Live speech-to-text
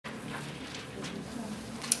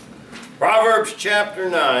Proverbs chapter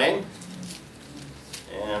 9,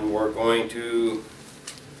 and we're going to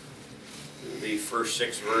do the first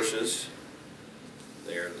 6 verses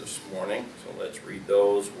there this morning. So let's read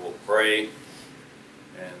those, we'll pray,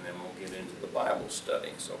 and then we'll get into the Bible study.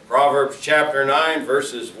 So Proverbs chapter 9,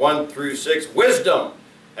 verses 1 through 6. Wisdom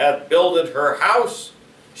hath builded her house,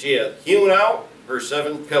 she hath hewn out her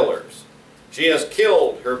 7 pillars. She has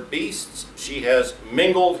killed her beasts, she has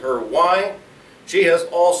mingled her wine, she has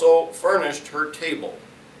also furnished her table.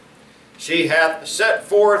 She hath sent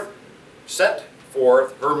forth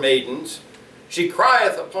her maidens. She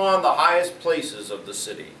crieth upon the highest places of the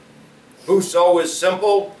city. Whoso is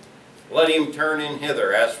simple, let him turn in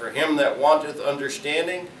hither. As for him that wanteth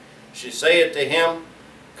understanding, she saith to him,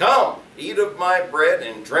 Come, eat of my bread,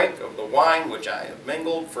 and drink of the wine which I have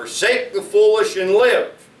mingled. Forsake the foolish and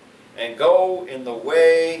live, and go in the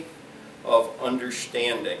way of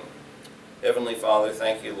understanding. Heavenly Father,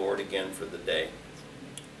 thank you, Lord, again for the day.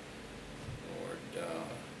 Lord,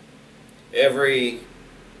 every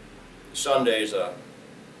Sunday is a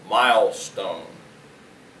milestone,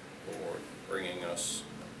 Lord, bringing us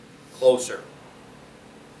closer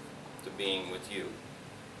to being with you.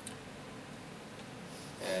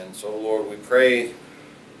 And so, Lord, we pray,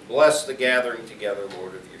 bless the gathering together,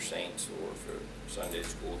 Lord, of your saints, Lord, for Sunday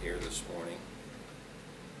school here this morning.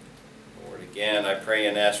 Lord, again, I pray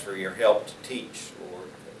and ask for your help to teach, Lord,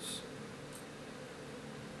 because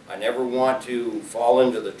I never want to fall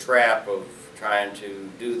into the trap of trying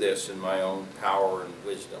to do this in my own power and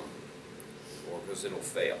wisdom, Lord, because it'll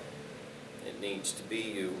fail. It needs to be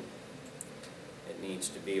you. It needs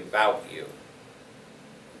to be about you.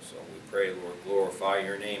 So we pray, Lord, glorify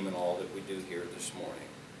your name in all that we do here this morning.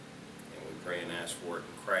 And we pray and ask for it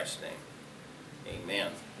in Christ's name.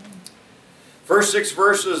 Amen. First 6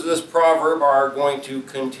 verses of this proverb are going to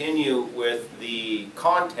continue with the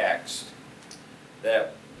context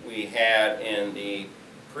that we had in the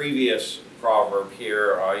previous proverb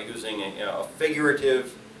here, using a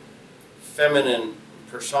figurative, feminine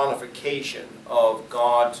personification of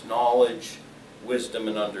God's knowledge, wisdom,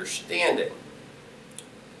 and understanding.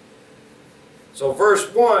 So verse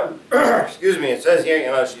 1, excuse me, it says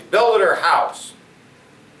here, she built her house.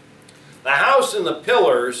 The house and the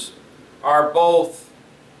pillars are both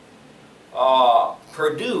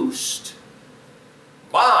produced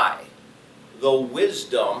by the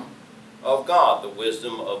wisdom of God, the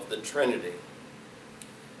wisdom of the Trinity.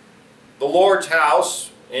 The Lord's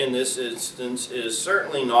house, in this instance, is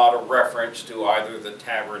certainly not a reference to either the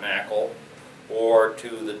tabernacle or to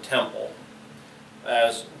the temple,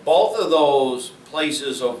 as both of those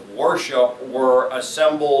places of worship were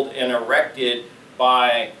assembled and erected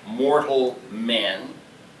by mortal men,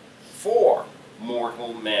 for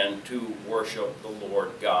mortal men to worship the Lord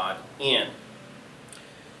God in.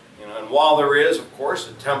 And while there is, of course,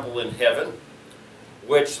 a temple in heaven,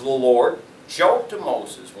 which the Lord showed to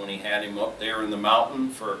Moses when he had him up there in the mountain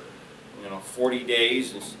for 40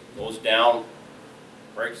 days, and goes down,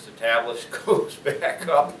 breaks the tablets, goes back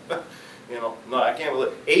up. No, I can't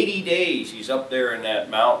believe it. 80 days he's up there in that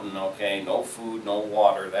mountain, okay, no food, no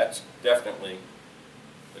water. That's definitely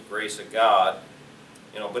the grace of God.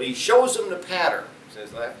 But he shows them the pattern. He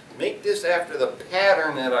says, make this after the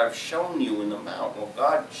pattern that I've shown you in the mountain. Well,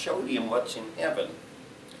 God showed him what's in heaven.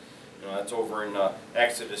 That's over in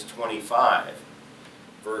Exodus 25,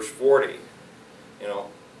 verse 40.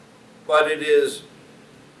 But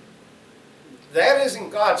that isn't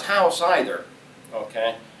God's house either,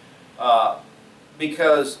 okay?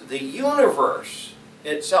 Because the universe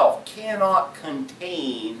itself cannot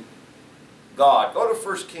contain God. Go to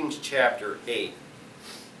 1 Kings chapter 8.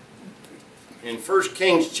 In 1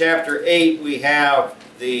 Kings chapter 8 we have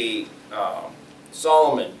the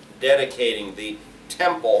Solomon dedicating the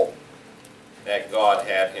temple that God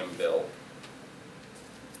had him build.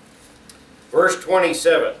 Verse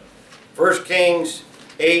 27. 1 Kings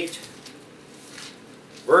 8,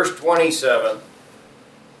 verse 27.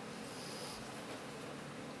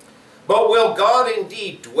 But will God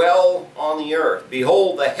indeed dwell on the earth?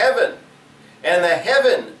 Behold, the heaven and the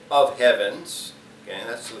heaven of heavens, okay,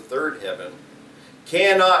 that's the third heaven,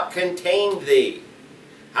 cannot contain thee.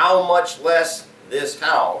 How much less this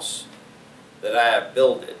house that I have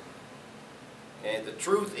builded. And the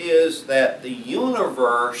truth is that the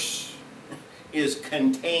universe is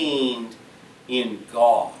contained in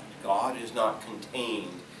God. God is not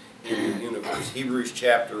contained in the universe. Hebrews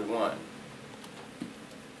chapter 1.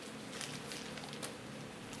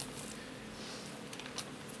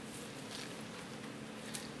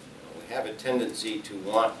 We have a tendency to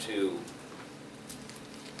want to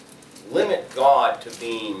limit God to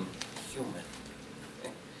being human.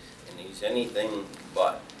 And he's anything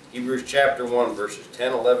but. Hebrews chapter 1, verses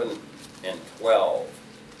 10, 11, and 12.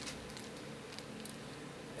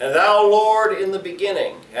 And thou, Lord, in the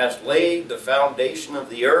beginning hast laid the foundation of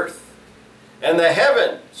the earth, and the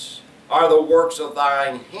heavens are the works of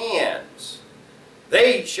thine hands.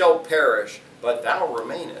 They shall perish, but thou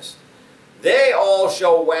remainest. They all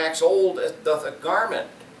shall wax old as doth a garment,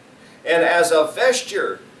 and as a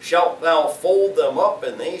vesture shalt thou fold them up,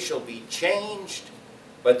 and they shall be changed.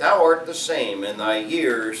 But thou art the same, and thy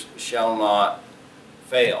years shall not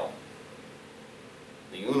fail.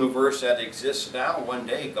 The universe that exists now, one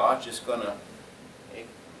day God's just going to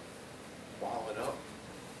wall it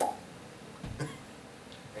up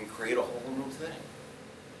and create a whole new thing.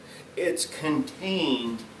 It's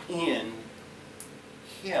contained in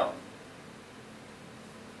Him.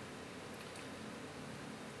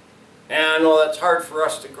 And I know that's hard for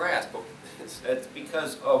us to grasp, but it's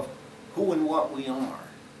because of who and what we are.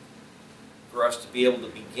 For us to be able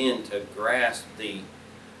to begin to grasp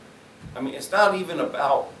it's not even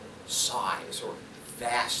about size or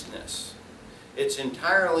vastness. It's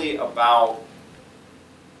entirely about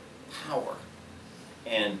power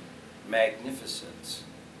and magnificence.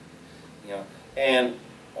 And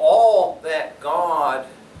all that God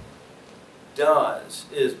does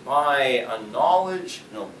is by a knowledge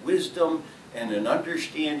and a wisdom and an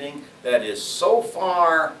understanding that is so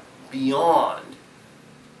far beyond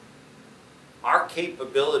our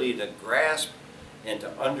capability to grasp and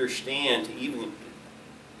to understand, to even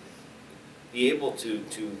be able to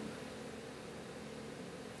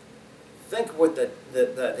think what the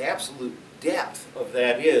absolute depth of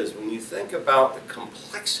that is. When you think about the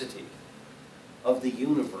complexity of the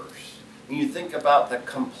universe, when you think about the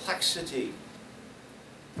complexity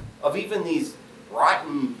of even these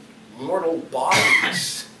rotten mortal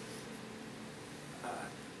bodies,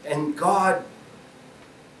 and God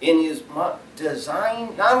in His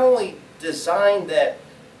design, not only designed that,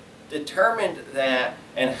 determined that,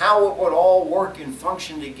 and how it would all work and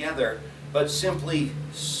function together, but simply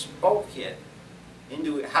spoke it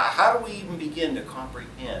into it. How do we even begin to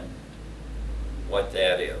comprehend what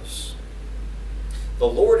that is? The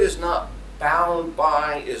Lord is not bound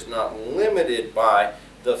by, is not limited by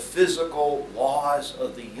the physical laws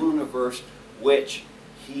of the universe which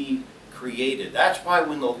He created. That's why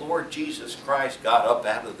when the Lord Jesus Christ got up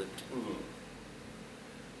out of the tomb,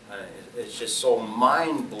 it's just so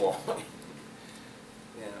mind-blowing.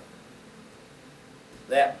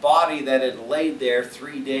 That body that had laid there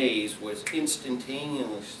 3 days was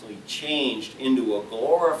instantaneously changed into a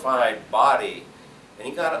glorified body. And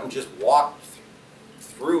He got up and just walked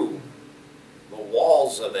through the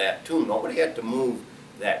walls of that tomb. Nobody had to move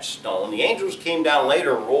that stone. The angels came down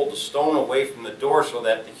later and rolled the stone away from the door so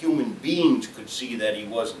that the human beings could see that He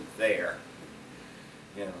wasn't there.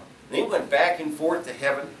 And He went back and forth to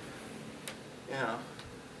heaven,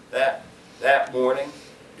 that morning,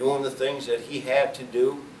 doing the things that He had to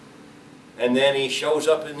do. And then He shows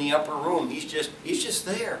up in the upper room. He's just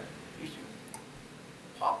there. He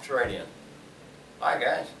pops right in. Hi,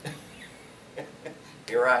 guys.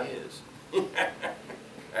 Here I is.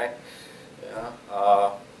 Right?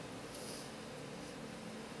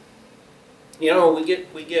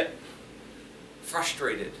 We get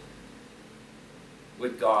frustrated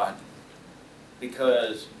with God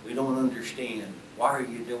because we don't understand why are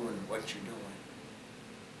you doing what you're doing.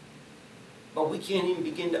 But we can't even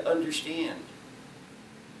begin to understand.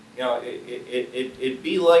 It'd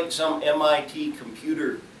be like some MIT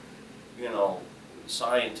computer,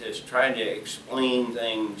 scientist trying to explain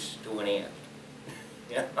things to an ant.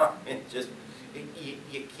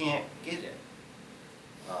 You can't get it.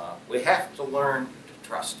 We have to learn to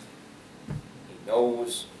trust Him. He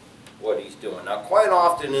knows what He's doing. Now, quite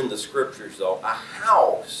often in the Scriptures, though, a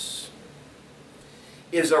house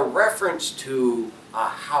is a reference to a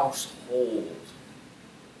household,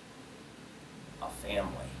 a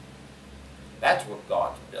family. That's what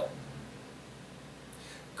God's built.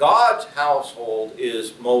 God's household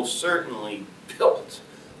is most certainly built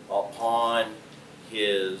upon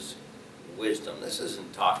His wisdom. This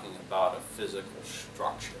isn't talking about a physical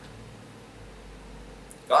structure.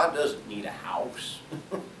 God doesn't need a house.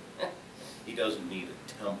 He doesn't need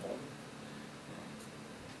a temple.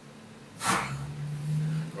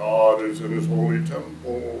 God is in His holy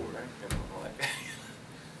temple. I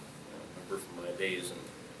remember from my days in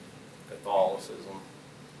Catholicism.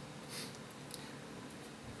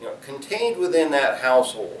 Contained within that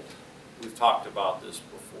household, we've talked about this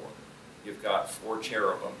before. You've got 4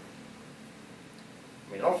 cherubim.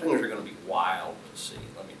 Those things are going to be wild to see,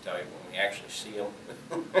 let me tell you, when we actually see them.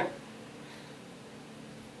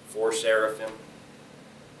 4 seraphim.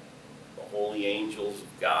 holy angels of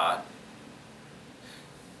God,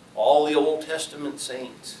 all the Old Testament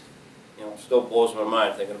saints. You know, it still blows my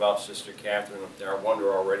mind thinking about Sister Catherine up there. I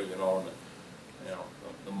wonder already, you know,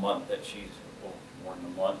 the month that she's, well, more than a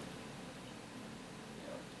month, you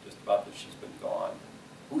know, just about that she's been gone,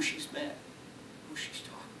 who she's met, who she's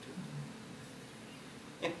talked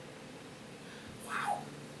to. Wow.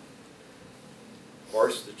 Of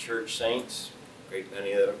course, the church saints, a great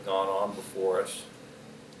many that have gone on before us.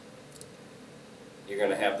 You're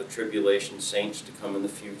going to have the tribulation saints to come in the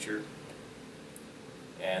future.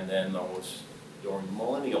 And then those during the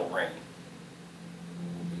millennial reign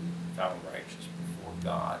will be found righteous before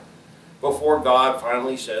God. Before God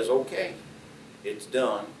finally says, okay, it's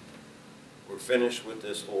done. We're finished with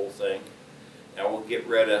this whole thing. And we'll get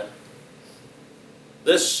rid of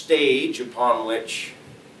this stage upon which,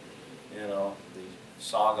 you know, the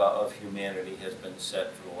saga of humanity has been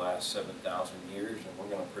set for the last 7,000 years, and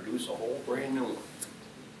we're going to produce a whole brand new one.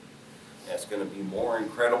 That's going to be more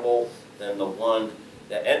incredible than the one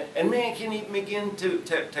that, and man can even begin to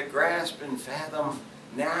grasp and fathom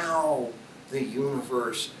now the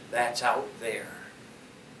universe that's out there.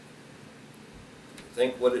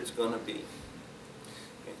 Think what it's going to be.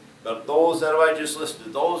 But those that I just listed,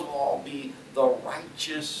 those will all be the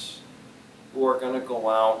righteous who are going to go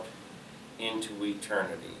out into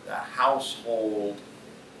eternity, the household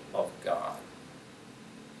of God.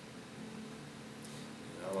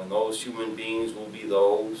 You know, and those human beings will be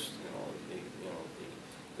those, the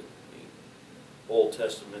Old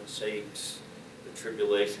Testament saints, the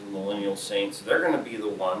tribulation millennial saints. They're going to be the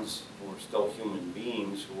ones who are still human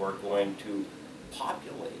beings who are going to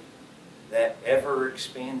populate that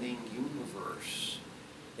ever-expanding universe.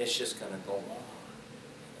 It's just going to go on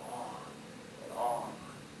and on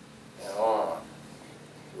and on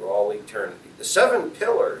through all eternity. The 7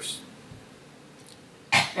 pillars,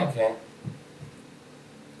 okay,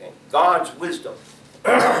 God's wisdom.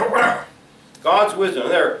 God's wisdom.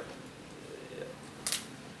 There are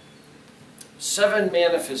 7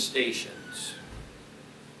 manifestations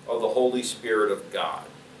of the Holy Spirit of God.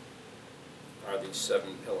 Are these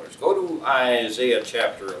 7 pillars. Go to Isaiah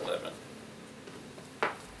chapter 11.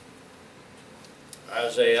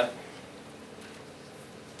 Isaiah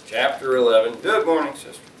chapter 11. Good morning,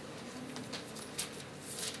 sister.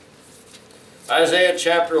 Isaiah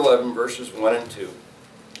chapter 11, verses 1 and 2.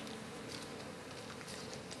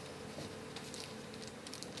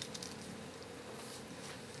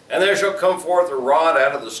 And there shall come forth a rod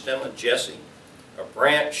out of the stem of Jesse. A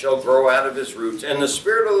branch shall grow out of his roots, and the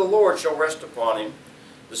Spirit of the Lord shall rest upon him,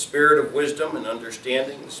 the Spirit of wisdom and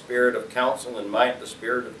understanding, the Spirit of counsel and might, the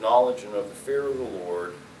Spirit of knowledge and of the fear of the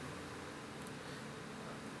Lord.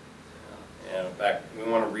 And in fact, we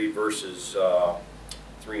want to read verses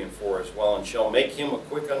 3 and 4 as well. And shall make him a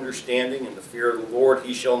quick understanding in the fear of the Lord.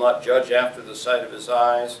 He shall not judge after the sight of his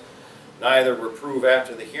eyes, neither reprove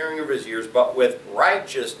after the hearing of his ears, but with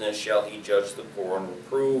righteousness shall he judge the poor, and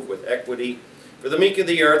reprove with equity for the meek of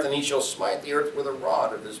the earth. And he shall smite the earth with a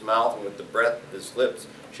rod of his mouth, and with the breath of his lips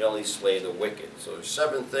shall he slay the wicked. So there's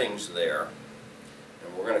 7 things there,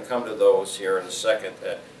 and we're going to come to those here in a second,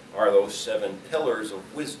 that are those 7 pillars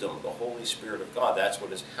of wisdom, the Holy Spirit of God. That's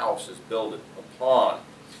what his house is built upon.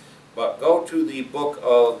 But go to the book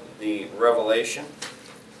of the Revelation,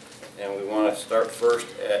 and we want to start first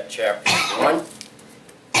at chapter 1.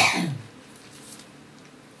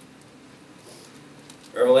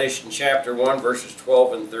 Revelation chapter 1, verses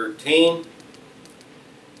 12 and 13.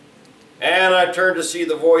 And I turned to see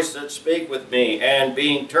the voice that spake with me, and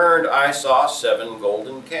being turned I saw 7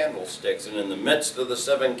 golden candlesticks, and in the midst of the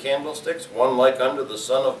 7 candlesticks one like unto the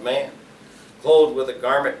Son of Man, clothed with a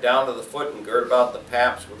garment down to the foot, and girt about the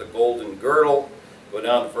paps with a golden girdle. Go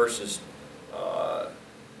down to verses 4,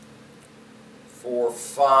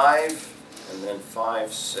 5, and then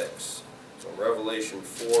 5, 6. So Revelation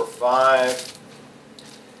 4, 5.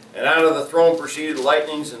 And out of the throne proceeded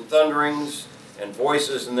lightnings and thunderings and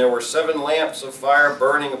voices, and there were 7 lamps of fire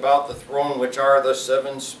burning about the throne, which are the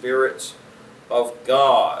 7 spirits of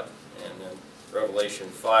God. And then Revelation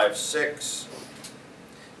 5, 6.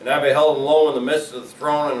 And I beheld, and lo, in the midst of the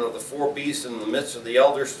throne and of the 4 beasts, and in the midst of the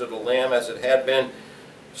elders stood a lamb as it had been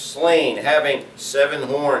slain, having 7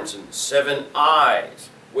 horns and 7 eyes,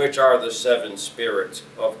 which are the 7 spirits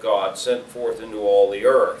of God, sent forth into all the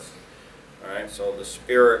earth. All right, so the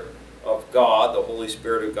Spirit of God, the Holy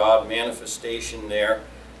Spirit of God, manifestation there.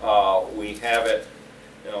 We have it,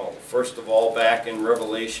 first of all, back in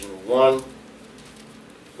Revelation 1,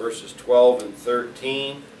 verses 12 and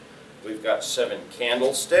 13. We've got 7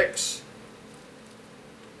 candlesticks.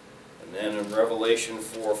 And then in Revelation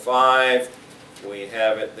 4, 5, we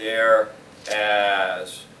have it there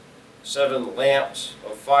as 7 lamps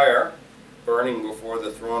of fire burning before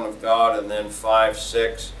the throne of God, and then 5,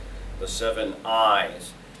 6, the 7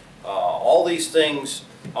 eyes. All these things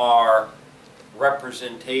are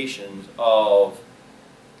representations of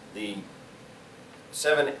the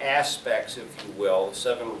 7 aspects, if you will, the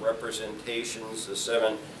 7 representations, the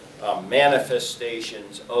 7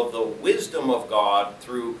 manifestations of the wisdom of God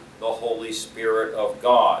through the Holy Spirit of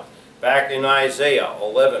God. Back in Isaiah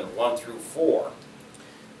 11, 1 through 4,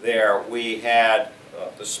 there we had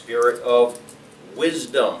the spirit of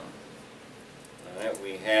wisdom. All right,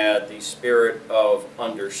 we had the spirit of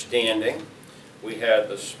understanding. We had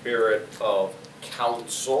the spirit of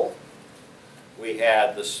counsel. We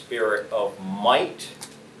had the spirit of might,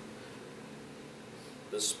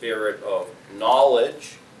 the spirit of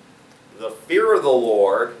knowledge, the fear of the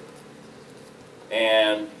Lord,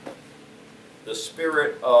 and the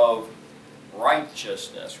spirit of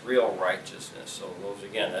righteousness, real righteousness. So those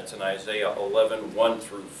again, that's in Isaiah 11, 1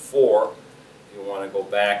 through 4. If you want to go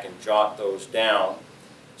back and jot those down.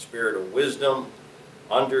 Spirit of wisdom,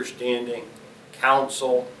 understanding,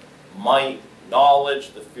 counsel, might,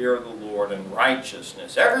 knowledge, the fear of the Lord, and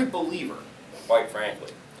righteousness. Every believer, quite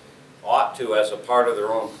frankly, ought to, as a part of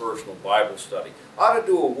their own personal Bible study, ought to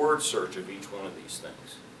do a word search of each one of these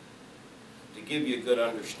things to give you a good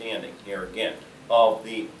understanding, here again, of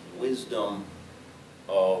the wisdom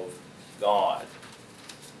of God.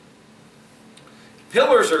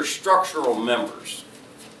 Pillars are structural members.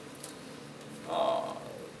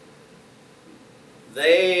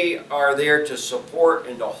 They are there to support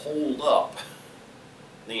and to hold up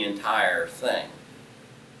the entire thing.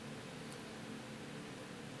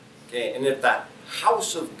 Okay, and if the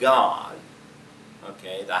house of God,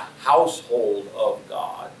 okay, the household of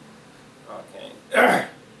God, okay,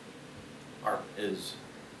 is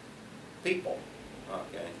people,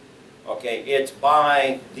 okay, it's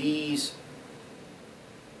by these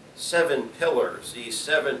 7 pillars, these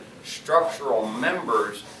 7 structural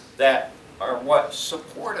members that are what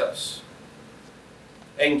support us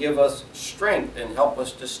and give us strength and help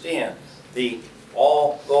us to stand.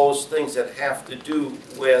 All those things that have to do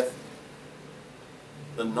with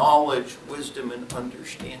the knowledge, wisdom, and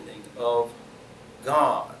understanding of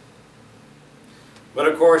God. But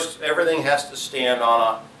of course, everything has to stand on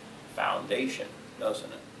a foundation,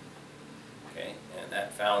 doesn't it? Okay, and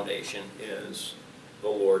that foundation is the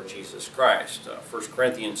Lord Jesus Christ. 1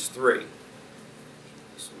 Corinthians 3.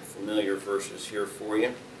 Some familiar verses here for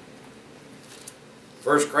you.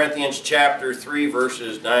 1 Corinthians chapter 3,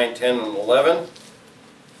 verses 9, 10, and 11.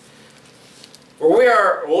 For we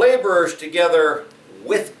are laborers together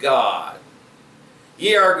with God.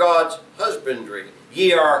 Ye are God's husbandry.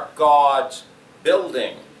 Ye are God's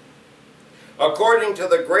building. According to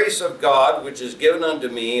the grace of God, which is given unto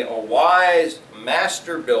me, a wise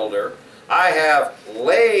master builder, I have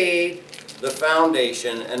laid the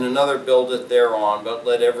foundation, and another buildeth thereon. But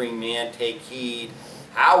let every man take heed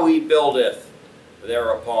how he buildeth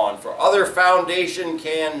thereupon. For other foundation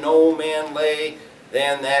can no man lay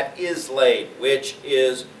than that is laid, which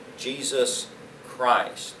is Jesus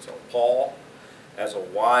Christ. So Paul, as a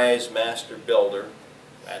wise master builder,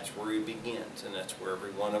 that's where he begins, and that's where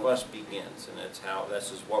every one of us begins, and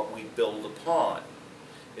this is what we build upon,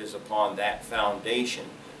 is upon that foundation.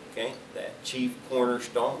 Okay, that chief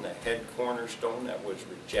cornerstone, that head cornerstone that was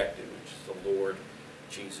rejected, which is the Lord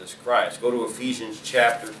Jesus Christ. Go to Ephesians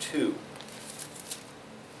chapter 2.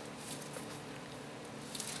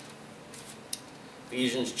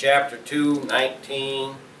 Ephesians chapter 2,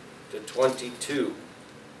 19 to 22.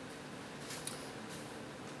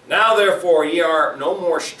 Now therefore ye are no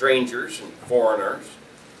more strangers and foreigners,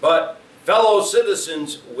 but fellow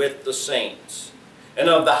citizens with the saints, and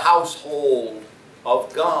of the household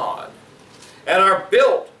of God, and are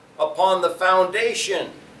built upon the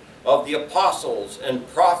foundation of the apostles and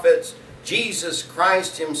prophets, Jesus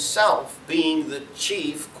Christ himself being the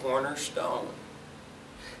chief cornerstone,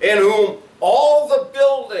 in whom all the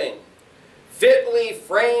building fitly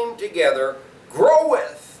framed together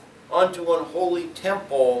groweth unto an holy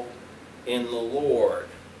temple in the Lord,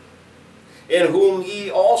 in whom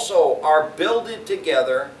ye also are builded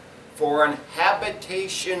together for an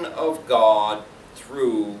habitation of God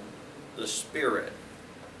through the Spirit.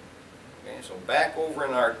 Okay, so back over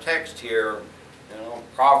in our text here,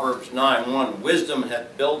 Proverbs 9:1, wisdom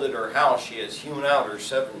hath builded her house, she has hewn out her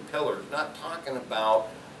 7 pillars. Not talking about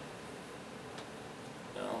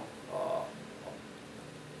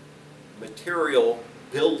material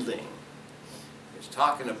building. It's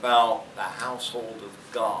talking about the household of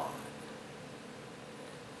God.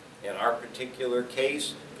 In our particular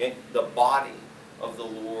case, okay, the body of the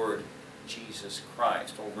Lord Jesus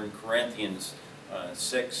Christ. Over in Corinthians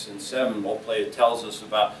 6 and 7, it tells us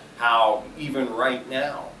about how even right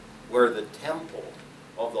now we're the temple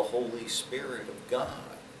of the Holy Spirit of God.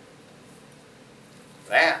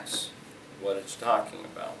 That's what it's talking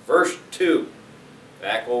about. Verse 2,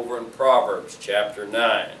 back over in Proverbs chapter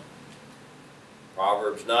 9.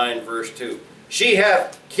 Proverbs 9 verse 2. She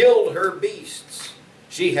hath killed her beasts.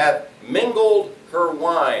 She hath mingled her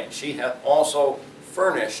wine. She hath also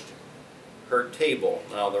furnished her table.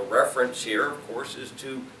 Now the reference here, of course, is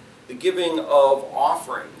to the giving of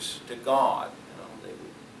offerings to God. They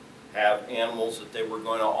would have animals that they were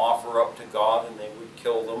going to offer up to God, and they would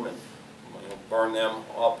kill them and burn them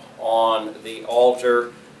up on the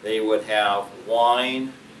altar. They would have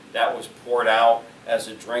wine that was poured out as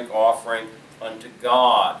a drink offering unto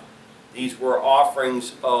God. These were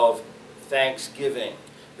offerings of thanksgiving.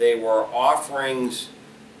 They were offerings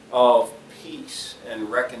of peace and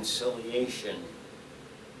reconciliation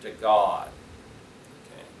to God.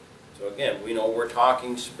 Okay. So again, we know we're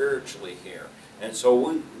talking spiritually here. And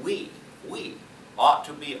so we ought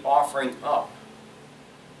to be offering up,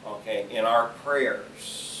 okay, in our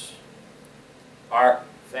prayers, our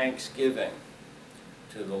thanksgiving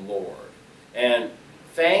to the Lord, and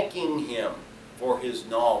thanking Him for His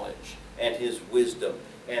knowledge and His wisdom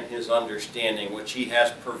and His understanding, which He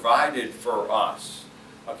has provided for us,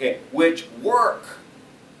 okay, which work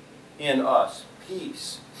in us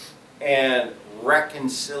peace and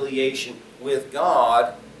reconciliation with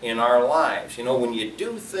God in our lives. You know, when you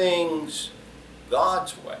do things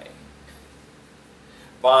God's way,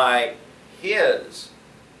 by His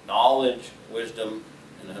knowledge, wisdom,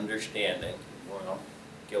 and understanding, well,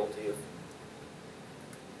 guilty of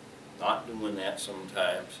not doing that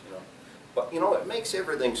sometimes, you know. But, you know, it makes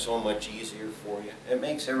everything so much easier for you. It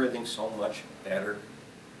makes everything so much better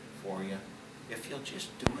for you if you'll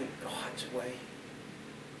just do it God's way.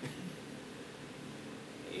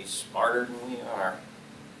 He's smarter than we are.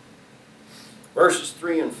 Verses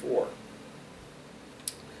 3 and 4.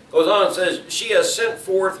 Goes on and says, She has sent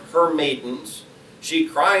forth her maidens. She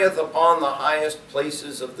crieth upon the highest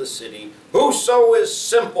places of the city. Whoso is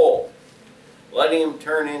simple, let him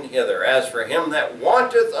turn in hither. As for him that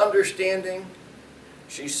wanteth understanding,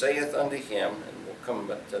 she saith unto him, and we'll come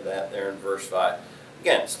back to that there in verse 5.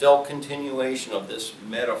 Again, still continuation of this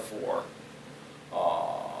metaphor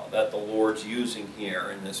that the Lord's using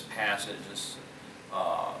here in this passage, this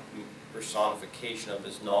personification of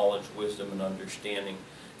His knowledge, wisdom, and understanding.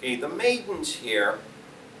 Okay, the maidens here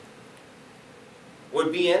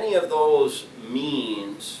would be any of those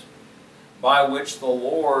means by which the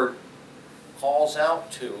Lord calls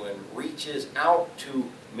out to and reaches out to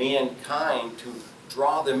mankind to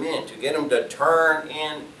draw them in, to get them to turn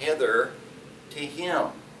in hither to Him.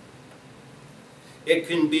 It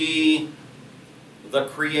can be the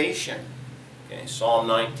creation. Okay, Psalm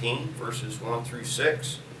 19, verses 1 through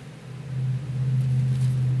 6.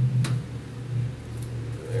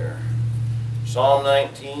 There. Psalm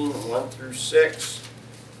 19, 1 through 6.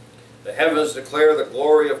 The heavens declare the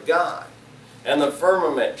glory of God, and the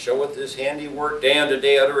firmament showeth His handiwork. Day unto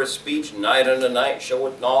day uttereth speech, night unto night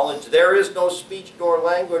showeth knowledge. There is no speech nor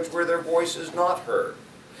language where their voice is not heard.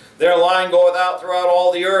 Their line goeth out throughout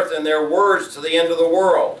all the earth, and their words to the end of the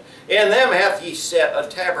world. In them hath He set a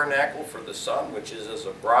tabernacle for the sun, which is as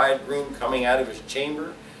a bridegroom coming out of his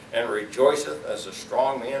chamber, and rejoiceth as a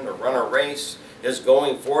strong man to run a race. His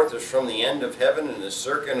going forth is from the end of heaven, and his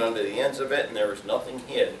circuit unto the ends of it, and there is nothing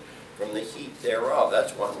hid from the heat thereof.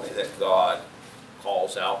 That's one way that God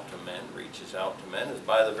calls out to men, reaches out to men, is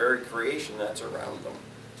by the very creation that's around them.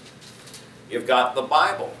 You've got the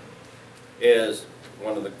Bible, is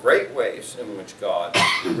one of the great ways in which God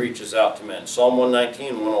reaches out to men. Psalm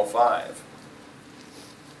 119, 105.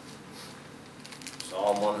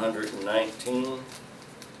 Psalm 119,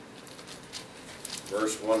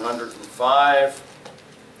 verse 105.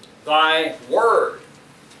 Thy word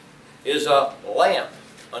is a lamp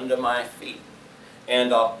unto my feet,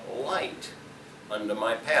 and a light unto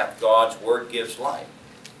my path. God's word gives light,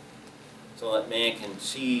 so that man can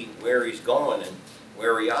see where he's going and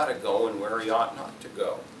where he ought to go and where he ought not to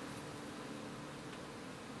go.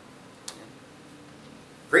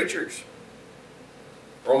 Preachers.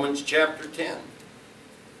 Romans chapter 10.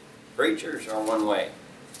 Preachers are one way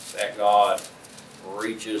that God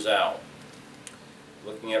reaches out.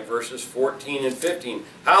 Looking at verses 14 and 15.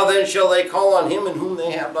 How then shall they call on Him in whom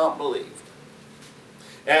they have not believed?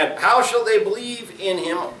 And how shall they believe in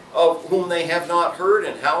Him of whom they have not heard?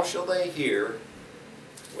 And how shall they hear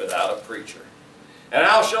without a preacher? And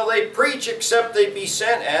how shall they preach except they be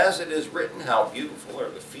sent? As it is written, how beautiful are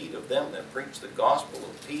the feet of them that preach the gospel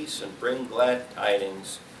of peace and bring glad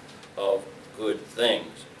tidings of good things.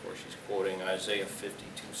 Of course, she's quoting Isaiah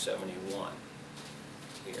 52:71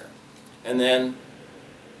 here. And then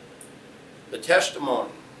the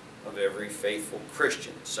testimony of every faithful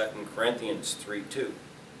Christian, 2 Corinthians 3:2.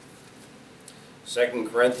 2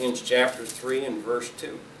 Corinthians chapter 3 and verse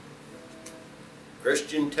 2.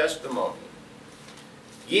 Christian testimony.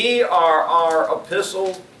 Ye are our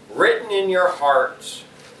epistle, written in your hearts,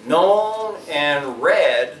 known and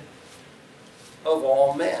read of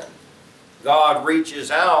all men. God reaches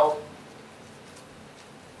out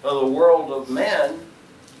to the world of men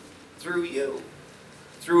through you,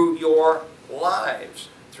 through your lives,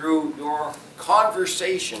 through your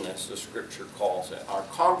conversation, as the Scripture calls it, our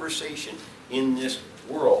conversation in this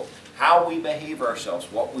world, how we behave ourselves,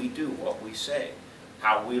 what we do, what we say,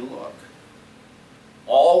 how we look.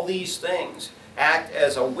 All these things act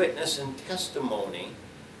as a witness and testimony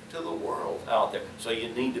to the world out there. So you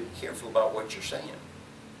need to be careful about what you're saying,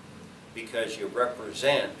 because you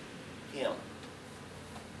represent Him.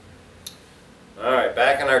 All right,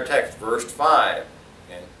 back in our text, verse 5.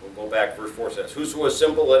 Okay, we'll go back. Verse 4 says, Whoso is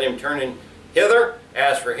simple, let him turn in hither.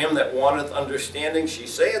 As for him that wanteth understanding, she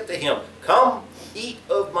saith to him, Come, eat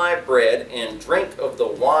of my bread, and drink of the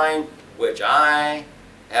wine which I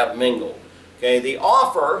have mingled. Okay, the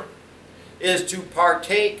offer is to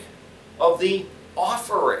partake of the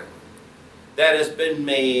offering that has been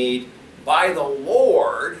made by the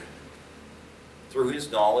Lord through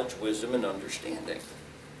His knowledge, wisdom, and understanding.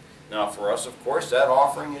 Now for us, of course, that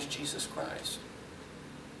offering is Jesus Christ.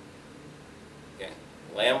 Okay,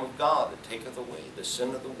 Lamb of God that taketh away the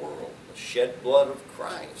sin of the world, the shed blood of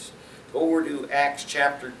Christ. Go over to Acts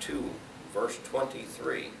chapter 2, verse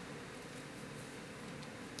 23.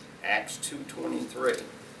 Acts 2:23.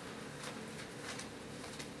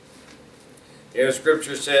 Here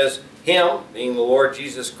Scripture says, Him, being the Lord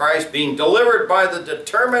Jesus Christ, being delivered by the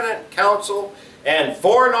determinate counsel and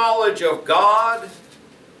foreknowledge of God,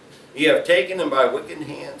 ye have taken, and by wicked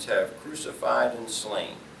hands have crucified and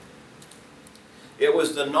slain. It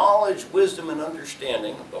was the knowledge, wisdom, and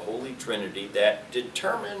understanding of the Holy Trinity that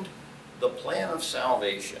determined the plan of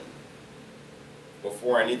salvation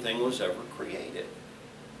before anything was ever created.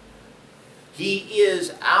 He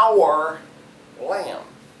is our Lamb,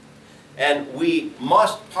 and we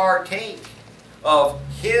must partake of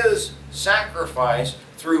His sacrifice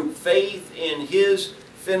through faith in His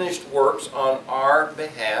finished works on our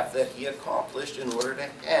behalf that He accomplished in order to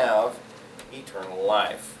have eternal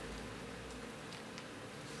life.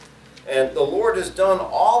 And the Lord has done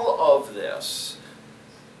all of this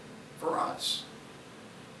for us.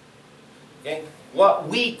 Okay? What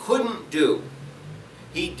we couldn't do,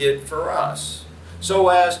 He did for us, so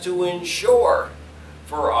as to ensure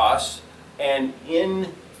for us an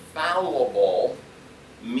infallible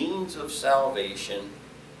means of salvation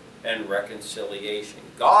and reconciliation.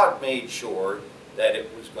 God made sure that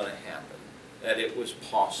it was going to happen, that it was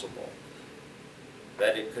possible,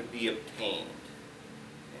 that it could be obtained.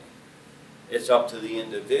 It's up to the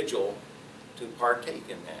individual to partake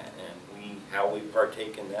in that, and how we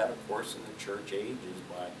partake in that, of course, in the church age is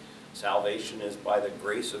by salvation is by the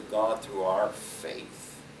grace of God through our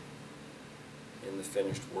faith in the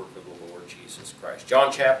finished work of the Lord Jesus Christ.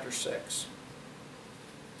 John chapter 6.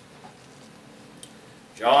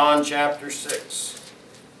 John chapter 6.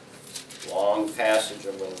 Long passage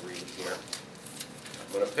I'm going to read here.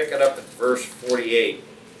 I'm going to pick it up at verse 48.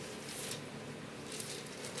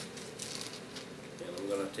 And I'm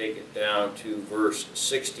going to take it down to verse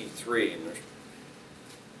 63. And there's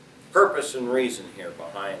purpose and reason here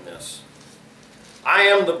behind this. I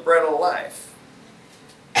am the bread of life.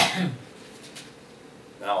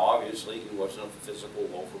 Now, obviously, He wasn't a physical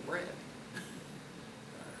loaf of bread.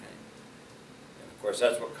 And of course,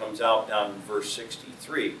 that's what comes out down in verse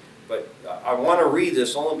 63. But I want to read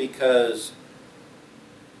this only because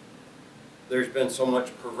there's been so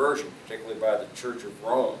much perversion, particularly by the Church of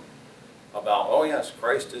Rome, about, oh yes,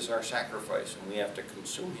 Christ is our sacrifice and we have to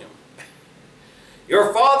consume Him.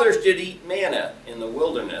 Your fathers did eat manna in the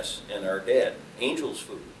wilderness and are dead. Angels'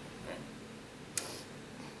 food.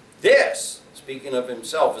 This, speaking of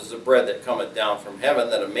Himself, is the bread that cometh down from heaven,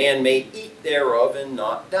 that a man may eat thereof and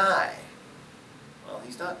not die. Well,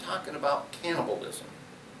 He's not talking about cannibalism.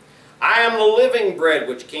 I am the living bread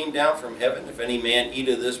which came down from heaven. If any man eat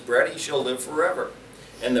of this bread, he shall live forever.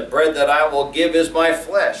 And the bread that I will give is my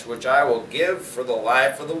flesh, which I will give for the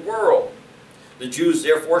life of the world. The Jews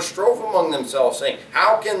therefore strove among themselves, saying,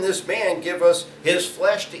 how can this man give us his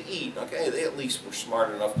flesh to eat? Okay, they at least were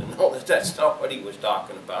smart enough to know that that's not what he was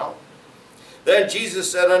talking about. Then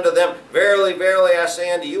Jesus said unto them, verily, verily, I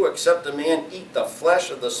say unto you, except a man eat the flesh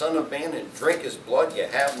of the Son of Man and drink his blood, ye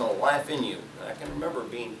have no life in you. And I can remember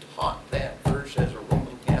being taught that verse as a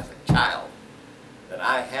Roman Catholic child, that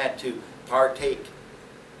I had to partake,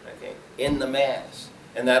 okay, in the Mass,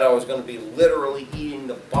 and that I was going to be literally eating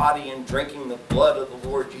the body and drinking the blood of the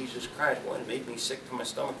Lord Jesus Christ. Boy, it made me sick to my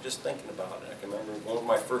stomach just thinking about it. I can remember one of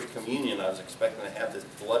my first communion, I was expecting to have this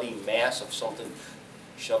bloody mass of something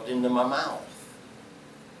shoved into my mouth.